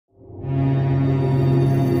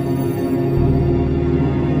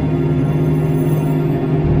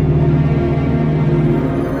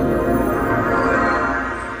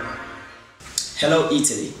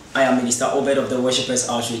Italy. I am Minister Obed of the Worshippers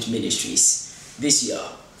Outreach Ministries. This year,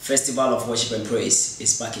 Festival of Worship and Praise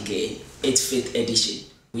is back again, its 5th edition.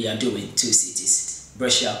 We are doing 2 cities,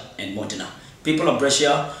 Brescia and Modena. People of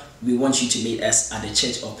Brescia, we want you to meet us at the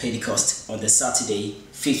Church of Pentecost on the Saturday,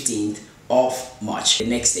 15th of March. The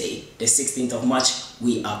next day, the 16th of March,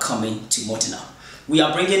 we are coming to Modena. We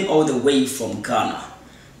are bringing all the way from Ghana.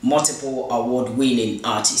 Multiple award-winning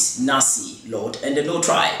artists, Nasi, Lord, and the No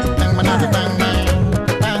Tribe.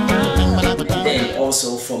 And then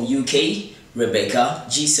also from UK, Rebecca,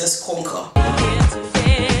 Jesus Conquer.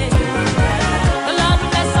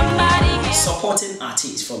 Supporting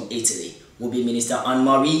artists from Italy will be Minister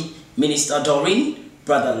Anne-Marie, Minister Doreen,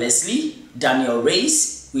 Brother Leslie, Daniel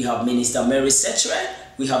Reyes, we have Minister Mary Setre,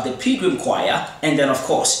 we have the Pilgrim Choir, and then of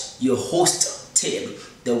course your host Tim,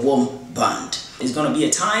 the Wom Band. It's going to be a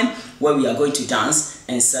time where we are going to dance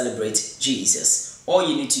and celebrate Jesus. All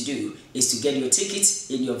you need to do is to get your tickets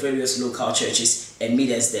in your various local churches and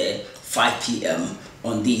meet us there 5 p.m.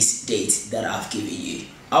 on these dates that I've given you.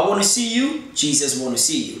 I want to see you. Jesus want to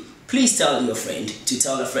see you. Please tell your friend to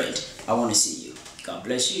tell a friend. I want to see you. God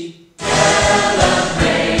bless you.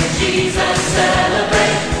 Celebrate Jesus,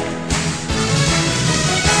 celebrate.